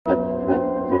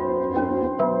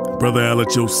Brother Al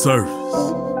at your service. Oh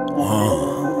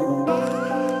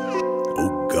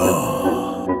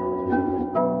God.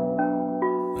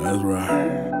 That's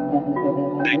right.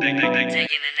 Taking and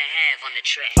a half on the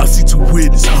track. I see two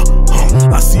witnesses.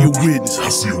 I see a witness. I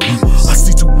see a witness. I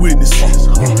see two witnesses.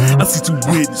 I see two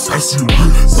witnesses. I see a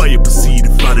witness. Fire proceed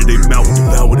and fly to their mouth,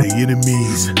 devour their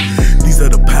enemies. These are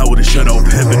the power to shut off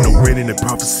heaven, no rain in the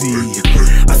prophecy.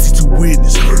 I see two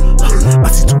witnesses. I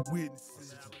see two witnesses.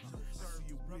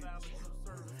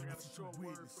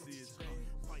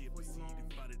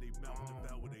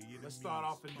 Let's start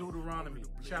off in Deuteronomy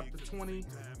chapter 20,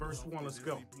 verse 1. Let's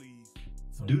go.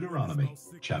 Deuteronomy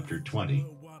chapter 20.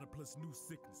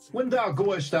 When thou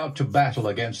goest out to battle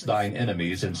against thine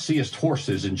enemies, and seest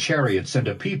horses and chariots, and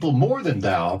a people more than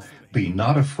thou, be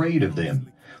not afraid of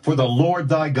them. For the Lord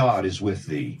thy God is with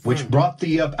thee, which brought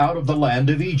thee up out of the land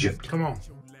of Egypt. Come on.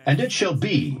 And it shall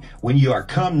be, when you are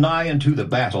come nigh unto the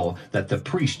battle, that the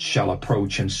priest shall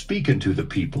approach and speak unto the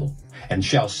people, and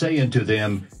shall say unto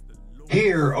them,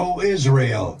 Hear, O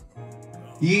Israel,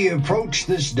 ye approach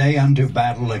this day unto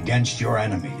battle against your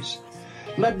enemies.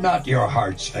 Let not your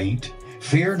hearts faint,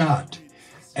 fear not,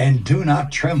 and do not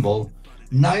tremble,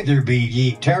 neither be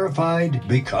ye terrified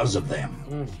because of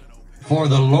them. For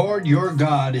the Lord your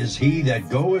God is he that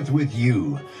goeth with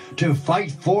you, to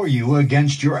fight for you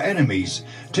against your enemies,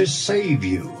 to save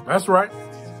you. That's right.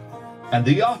 And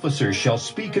the officers shall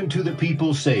speak unto the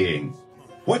people, saying,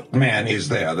 What man is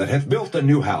there that hath built a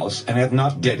new house, and hath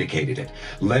not dedicated it?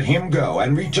 Let him go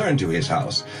and return to his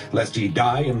house, lest he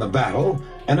die in the battle,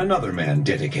 and another man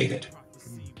dedicate it.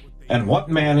 And what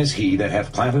man is he that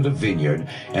hath planted a vineyard,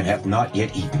 and hath not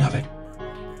yet eaten of it?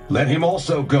 Let him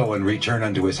also go and return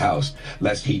unto his house,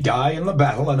 lest he die in the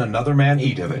battle, and another man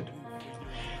eat of it.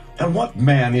 And what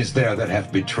man is there that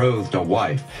hath betrothed a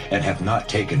wife, and hath not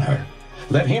taken her?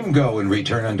 Let him go and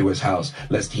return unto his house,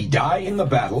 lest he die in the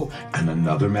battle, and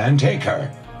another man take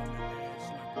her.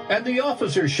 And the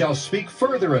officers shall speak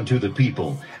further unto the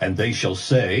people, and they shall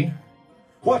say,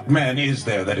 What man is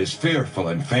there that is fearful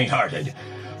and faint-hearted?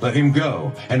 Let him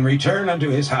go and return unto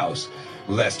his house,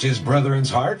 lest his brethren's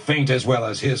heart faint as well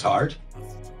as his heart.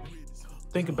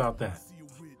 Think about that.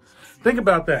 Think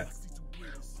about that.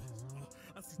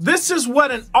 This is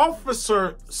what an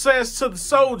officer says to the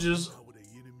soldiers,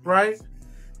 right?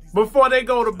 Before they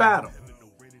go to battle.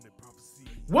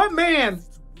 What man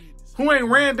who ain't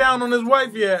ran down on his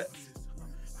wife yet,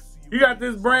 you got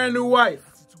this brand new wife,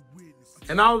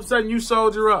 and all of a sudden you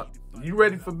soldier up. You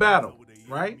ready for battle,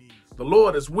 right? The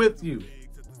Lord is with you.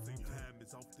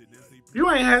 You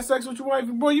ain't had sex with your wife,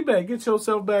 boy, you better get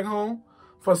yourself back home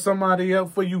for somebody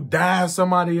else, for you die,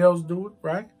 somebody else do it,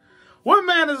 right? What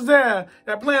man is there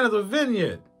that planted a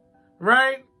vineyard,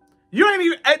 right? You ain't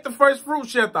even ate the first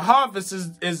fruits yet. The harvest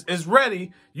is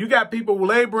ready. You got people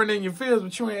laboring in your fields,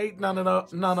 but you ain't ate none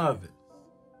of it.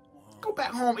 Go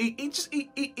back home,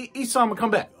 eat some and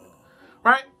come back,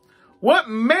 right? What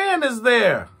man is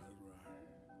there?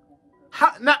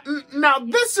 Now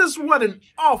this is what an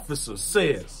officer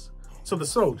says to the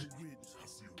soldier.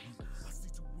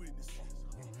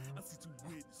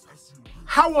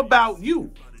 How about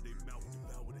you?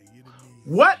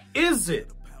 What is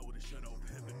it,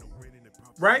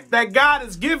 right, that God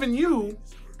has given you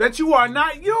that you are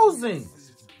not using,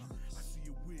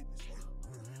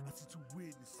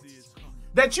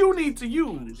 that you need to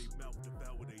use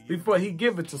before he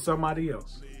give it to somebody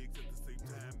else?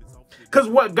 Because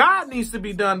what God needs to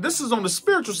be done, this is on the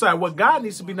spiritual side. What God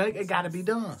needs to be done, it got to be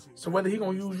done. So whether he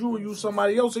going to use you or use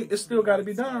somebody else, it still got to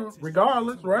be done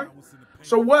regardless, right?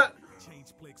 So what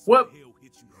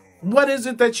is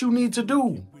it that you need to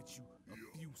do?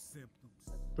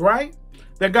 Right?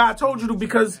 That God told you to,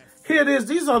 because here it is.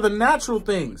 These are the natural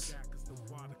things.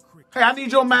 Hey, I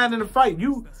need your man in the fight.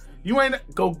 You ain't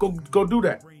go do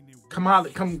that. Come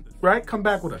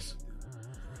back with us.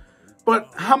 But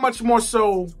how much more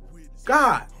so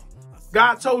God?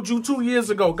 God told you 2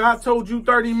 years ago. God told you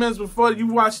 30 minutes before you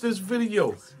watched this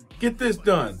video. Get this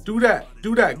done. Do that.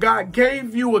 Do that. God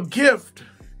gave you a gift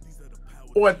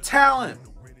or a talent,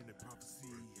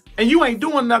 and you ain't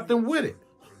doing nothing with it.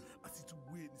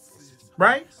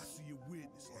 Right?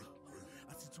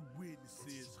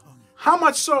 How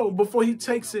much so before he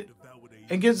takes it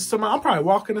and gives it to somebody? I'm probably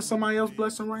walking to somebody else's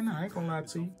blessing right now. I ain't gonna lie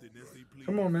to you.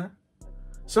 Come on, man.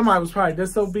 Somebody was probably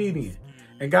disobedient,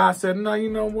 and God said, no, you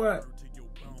know what?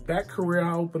 That career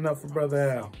I opened up for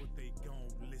Brother Al.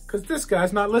 Because this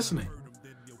guy's not listening.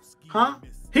 Huh?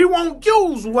 He won't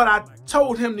use what I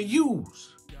told him to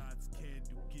use.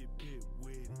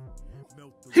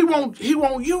 He won't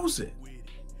use it.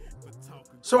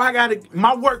 So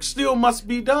my work still must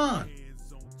be done.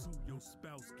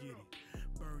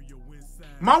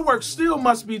 my work still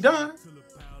must be done.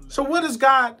 So what is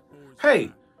God?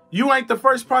 Hey, you ain't the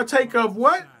first partaker of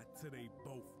what?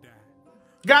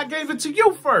 God gave it to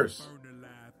you first.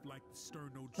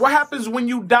 What happens when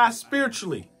you die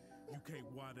spiritually?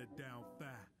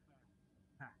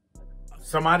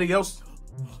 Somebody else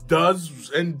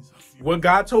does and what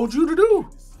God told you to do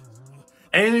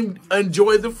and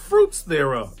enjoy the fruits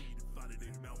thereof.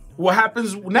 What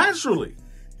happens naturally?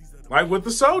 Like with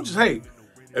the soldiers, hey,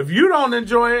 if you don't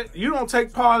enjoy it, you don't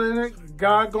take part in it,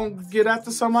 God gonna get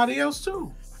after somebody else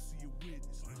too.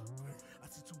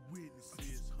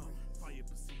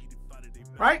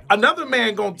 Right? Another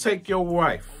man gonna take your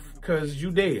wife because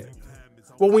you dead.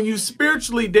 Well, when you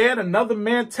spiritually dead, another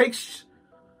man takes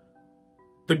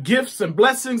the gifts and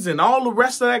blessings and all the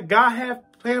rest of that God have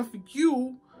planned for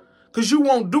you because you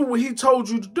won't do what he told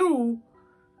you to do.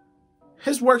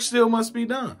 His work still must be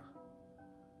done.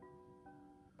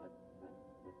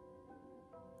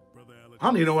 I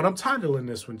don't even know what I'm titling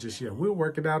this one just yet. We'll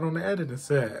work it out on the editing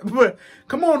side. But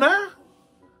come on now.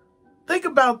 Think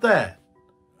about that.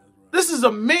 This is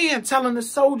a man telling the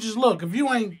soldiers, look, if you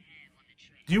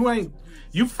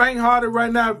faint-hearted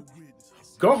right now,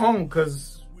 go home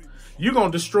because you're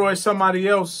going to destroy somebody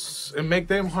else and make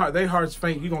their hearts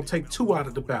faint. You're going to take 2 out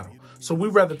of the battle. So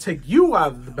we'd rather take you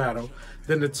out of the battle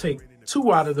than to take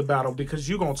 2 out of the battle because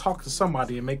you're going to talk to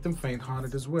somebody and make them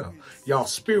faint-hearted as well. Y'all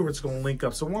spirits going to link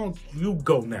up. So why don't you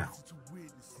go now?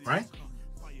 Right?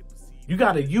 You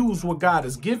got to use what God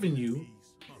has given you.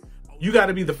 You got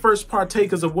to be the first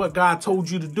partakers of what God told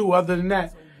you to do. Other than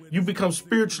that, you become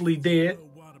spiritually dead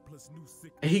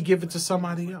and he give it to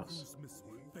somebody else.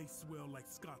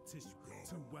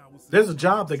 There's a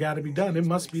job that got to be done. It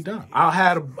must be done. I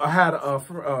had a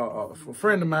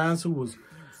friend of mine who was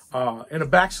in a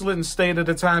backslidden state at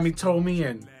the time, he told me,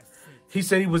 and he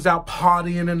said he was out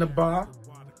partying in the bar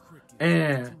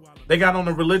and they got on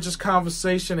a religious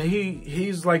conversation and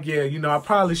he's like, yeah, you know, I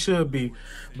probably should be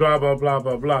blah, blah, blah,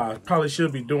 blah, blah. I probably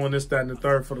should be doing this, that, and the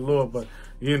third for the Lord. But,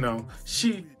 you know,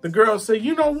 the girl said,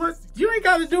 you know what? You ain't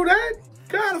got to do that.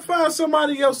 Got to find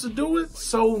somebody else to do it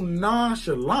so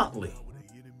nonchalantly.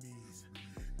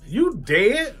 You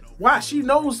dead? Why? She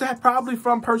knows that probably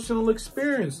from personal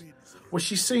experience where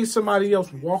she seen somebody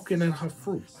else walking in her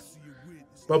fruit.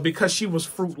 But because she was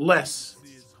fruitless,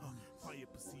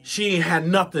 she ain't had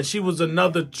nothing. She was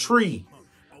another tree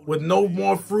with no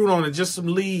more fruit on it, just some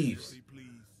leaves.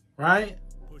 Right?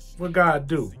 What God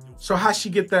do? So how she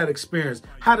get that experience?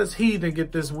 How does heathen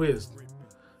get this wisdom?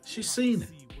 She's seen it.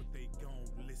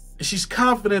 And she's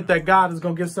confident that God is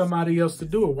going to get somebody else to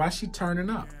do it. Why is she turning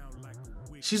up?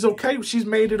 She's okay. She's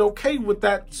made it okay with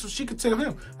that so she could tell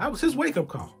him. That was his wake-up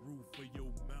call.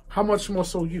 How much more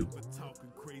so you?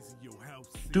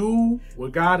 Do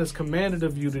what God has commanded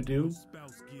of you to do.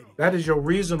 That is your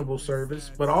reasonable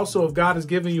service. But also if God has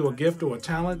given you a gift or a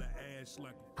talent,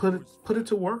 put it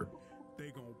to work.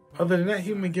 Other than that,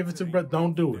 he may give it to brother.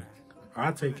 Don't do it.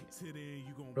 I'll take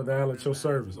it. Brother Al, at your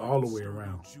service all the way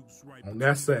around. On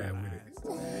that side with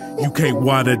it. You can't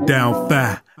water down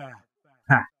fire.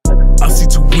 I see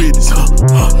 2 witnesses.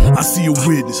 I see a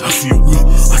witness. I see a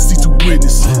witness. I see 2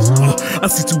 witnesses. I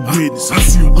see 2 witnesses. I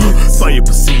see a witness. Fire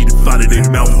proceed and fire their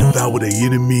mouth and devour their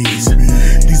enemies.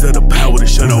 These are the power to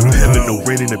shut off heaven, no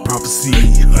rain in the prophecy.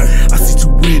 I see 2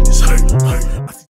 witnesses.